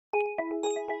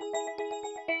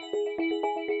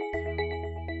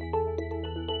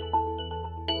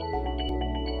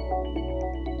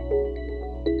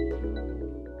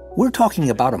We're talking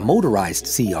about a motorized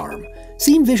C-arm.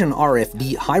 Ziehm Vision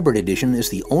RFD Hybrid Edition is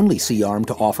the only C-arm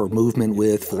to offer movement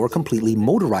with 4 completely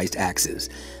motorized axes.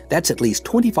 That's at least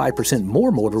 25%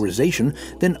 more motorization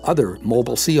than other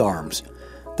mobile C-arms.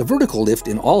 The vertical lift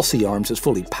in all C-arms is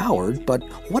fully powered, but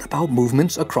what about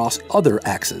movements across other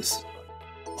axes?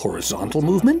 Horizontal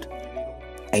movement?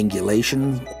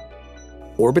 Angulation?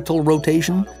 Orbital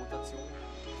rotation?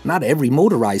 Not every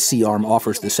motorized C-arm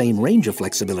offers the same range of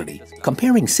flexibility.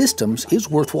 Comparing systems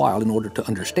is worthwhile in order to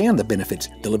understand the benefits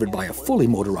delivered by a fully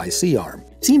motorized C-arm.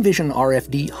 Ziehm Vision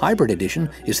RFD Hybrid Edition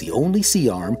is the only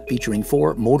C-arm featuring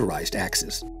 4 motorized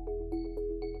axes.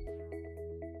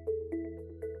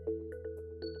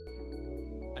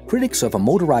 Critics of a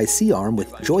motorized C-arm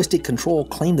with joystick control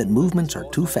claim that movements are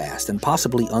too fast and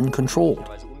possibly uncontrolled.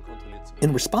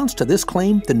 In response to this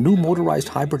claim, the new motorized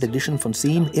hybrid edition from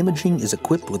Ziehm Imaging is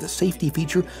equipped with a safety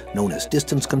feature known as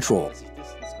distance control.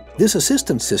 This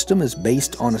assistance system is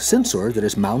based on a sensor that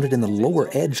is mounted in the lower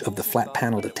edge of the flat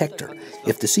panel detector.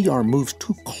 If the C-arm moves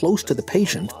too close to the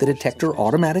patient, the detector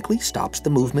automatically stops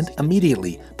the movement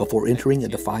immediately before entering a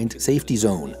defined safety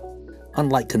zone.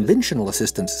 Unlike conventional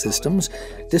assistance systems,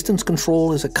 distance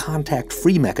control is a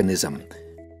contact-free mechanism.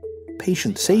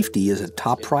 Patient safety is a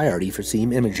top priority for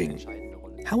Ziehm Imaging.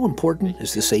 How important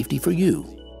is the safety for you?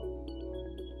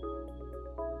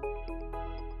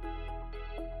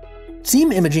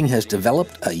 Ziehm Imaging has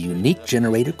developed a unique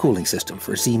generator cooling system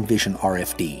for Ziehm Vision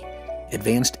RFD.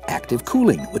 Advanced active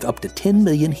cooling with up to 10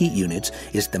 million heat units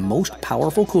is the most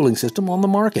powerful cooling system on the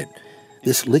market.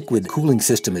 This liquid cooling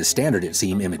system is standard at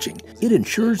Ziehm Imaging. It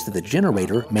ensures that the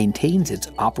generator maintains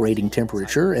its operating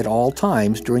temperature at all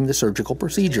times during the surgical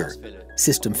procedure.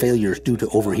 System failures due to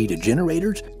overheated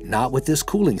generators? Not with this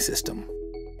cooling system.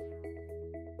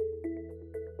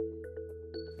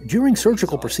 During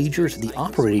surgical procedures, the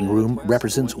operating room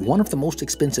represents one of the most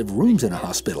expensive rooms in a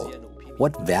hospital.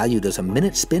 What value does a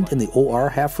minute spent in the OR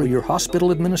have for your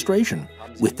hospital administration?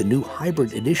 With the new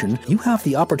hybrid edition, you have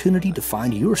the opportunity to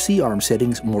find your C-arm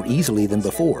settings more easily than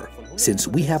before. Since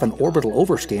we have an orbital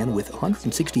overscan with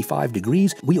 165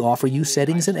 degrees, we offer you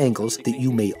settings and angles that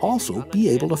you may also be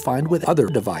able to find with other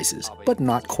devices, but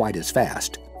not quite as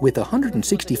fast. With a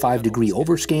 165-degree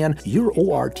overscan, your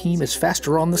OR team is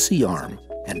faster on the C-arm,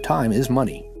 and time is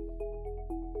money.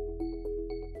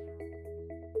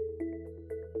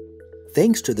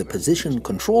 Thanks to the Position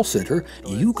Control Center,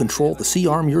 you control the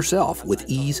C-arm yourself with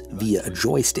ease via a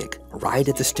joystick, right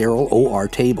at the sterile OR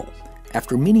table.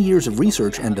 After many years of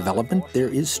research and development, there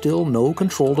is still no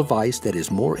control device that is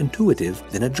more intuitive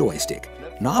than a joystick.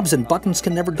 Knobs and buttons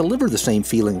can never deliver the same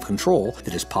feeling of control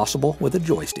that is possible with a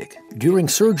joystick. During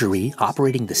surgery,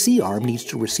 operating the C-arm needs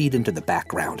to recede into the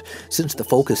background, since the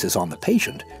focus is on the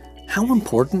patient. How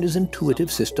important is intuitive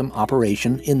system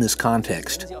operation in this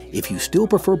context? If you still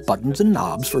prefer buttons and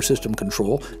knobs for system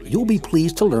control, you'll be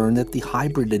pleased to learn that the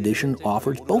hybrid edition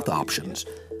offers both options.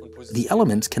 The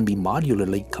elements can be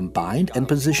modularly combined and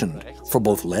positioned for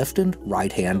both left and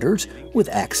right-handers with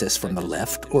access from the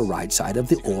left or right side of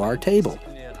the OR table.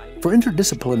 For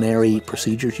interdisciplinary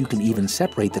procedures, you can even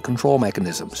separate the control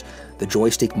mechanisms, the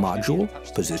joystick module,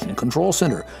 Position Control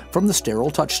Center, from the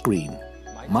sterile touchscreen.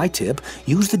 My tip,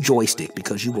 use the joystick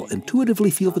because you will intuitively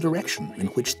feel the direction in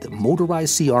which the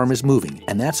motorized C-arm is moving,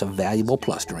 and that's a valuable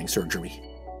plus during surgery.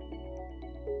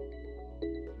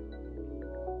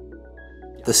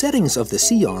 The settings of the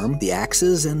C-arm, the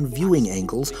axes, and viewing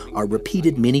angles are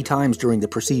repeated many times during the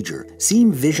procedure.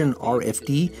 Ziehm Vision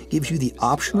RFD gives you the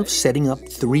option of setting up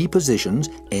 3 positions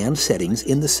and settings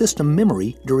in the system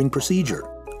memory during procedure.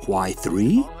 Why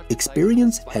 3?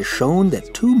 Experience has shown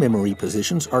that 2 memory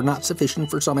positions are not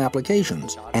sufficient for some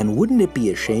applications. And wouldn't it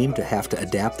be a shame to have to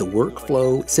adapt the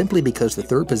workflow simply because the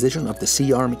 3rd position of the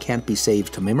C-arm can't be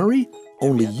saved to memory?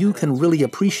 Only you can really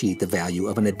appreciate the value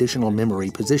of an additional memory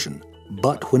position.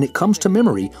 But when it comes to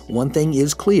memory, one thing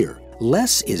is clear: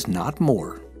 less is not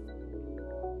more.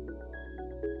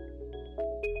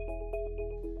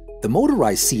 The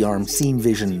motorized C-arm Ziehm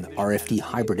Vision RFD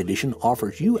Hybrid Edition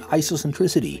offers you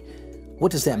isocentricity.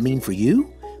 What does that mean for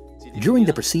you? During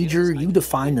the procedure, you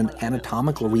define an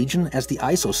anatomical region as the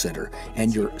isocenter,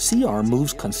 and your C-arm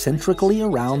moves concentrically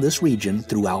around this region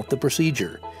throughout the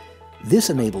procedure. This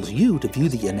enables you to view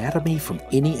the anatomy from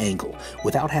any angle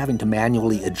without having to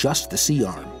manually adjust the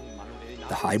C-arm.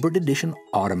 The hybrid edition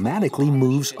automatically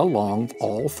moves along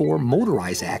all 4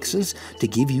 motorized axes to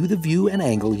give you the view and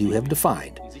angle you have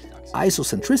defined.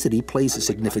 Isocentricity plays a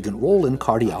significant role in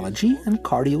cardiology and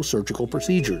cardiosurgical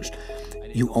procedures.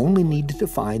 You only need to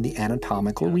define the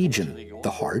anatomical region,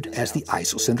 the heart, as the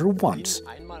isocenter once.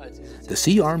 The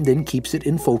C-arm then keeps it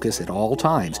in focus at all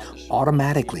times,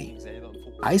 automatically.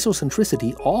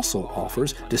 Isocentricity also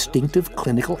offers distinctive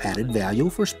clinical added value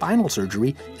for spinal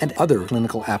surgery and other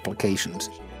clinical applications.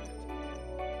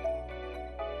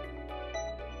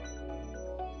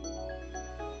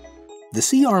 The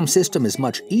C-arm system is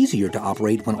much easier to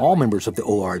operate when all members of the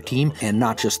OR team, and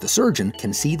not just the surgeon,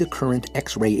 can see the current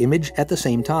X-ray image at the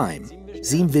same time.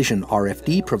 Ziehm Vision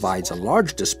RFD provides a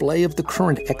large display of the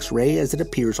current X-ray as it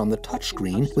appears on the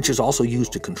touchscreen, which is also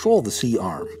used to control the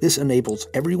C-arm. This enables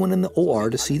everyone in the OR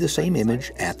to see the same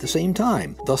image at the same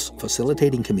time, thus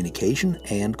facilitating communication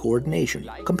and coordination.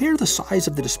 Compare the size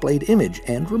of the displayed image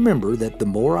and remember that the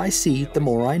more I see, the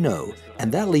more I know,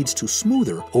 and that leads to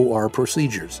smoother OR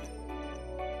procedures.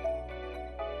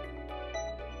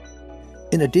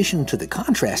 In addition to the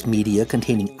contrast media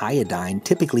containing iodine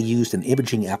typically used in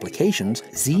imaging applications,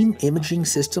 Ziehm imaging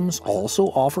systems also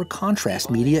offer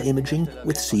contrast media imaging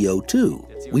with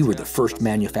CO2. We were the first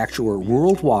manufacturer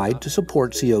worldwide to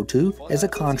support CO2 as a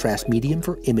contrast medium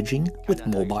for imaging with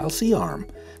mobile C-arm.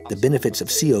 The benefits of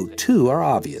CO2 are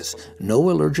obvious: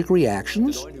 no allergic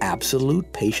reactions,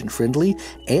 absolute patient-friendly,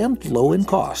 and low in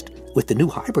cost. With the new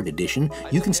hybrid edition,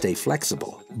 you can stay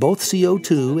flexible. Both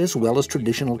CO2 as well as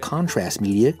traditional contrast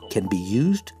media can be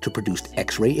used to produce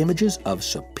X-ray images of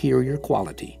superior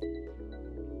quality.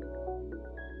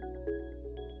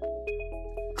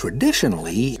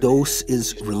 Traditionally, dose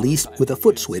is released with a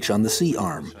foot switch on the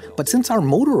C-arm, but since our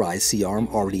motorized C-arm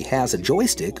already has a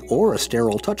joystick or a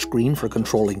sterile touchscreen for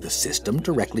controlling the system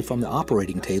directly from the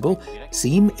operating table,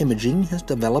 Ziehm Imaging has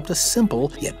developed a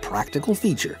simple yet practical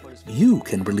feature. You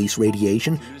can release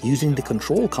radiation using the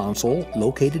control console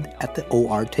located at the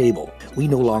OR table. We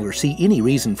no longer see any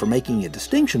reason for making a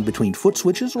distinction between foot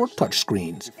switches or touch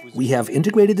screens. We have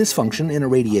integrated this function in a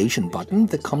radiation button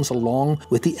that comes along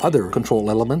with the other control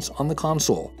elements on the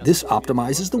console. This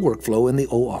optimizes the workflow in the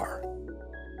OR.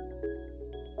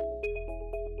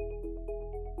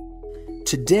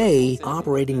 Today,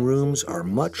 operating rooms are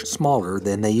much smaller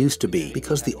than they used to be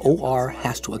because the OR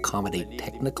has to accommodate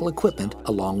technical equipment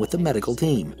along with the medical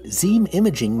team. Ziehm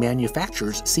Imaging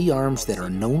manufactures C-arms that are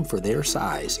known for their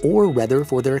size, or rather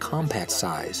for their compact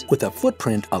size. With a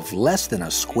footprint of less than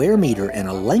a square meter and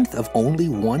a length of only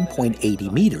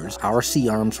 1.80 meters, our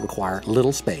C-arms require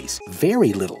little space,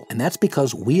 very little, and that's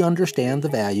because we understand the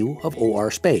value of OR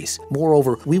space.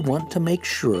 Moreover, we want to make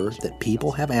sure that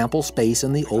people have ample space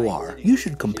in the OR. You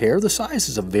should compare the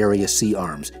sizes of various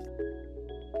C-arms.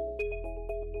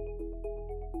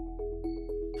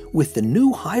 With the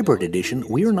new hybrid edition,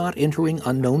 we're not entering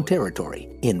unknown territory.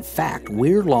 In fact,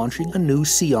 we're launching a new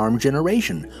C-arm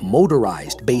generation,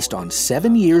 motorized, based on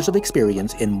 7 years of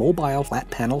experience in mobile flat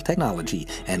panel technology,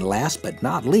 and last but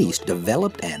not least,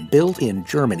 developed and built in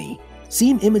Germany.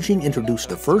 Ziehm Imaging introduced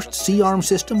the first C-arm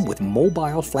system with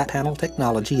mobile flat panel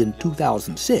technology in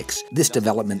 2006. This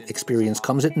development experience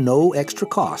comes at no extra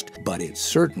cost, but it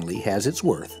certainly has its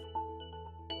worth.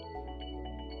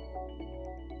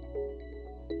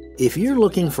 If you're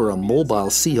looking for a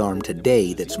mobile C-arm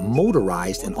today that's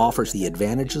motorized and offers the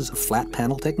advantages of flat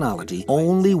panel technology,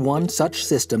 only one such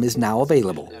system is now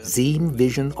available: Ziehm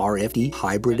Vision RFD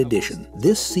Hybrid Edition.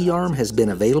 This C-arm has been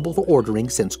available for ordering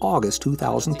since August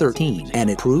 2013,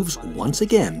 and it proves once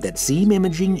again that Ziehm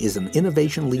Imaging is an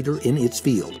innovation leader in its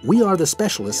field. We are the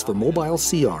specialists for mobile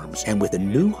C-arms, and with the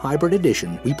new Hybrid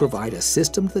Edition, we provide a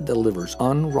system that delivers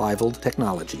unrivaled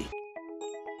technology.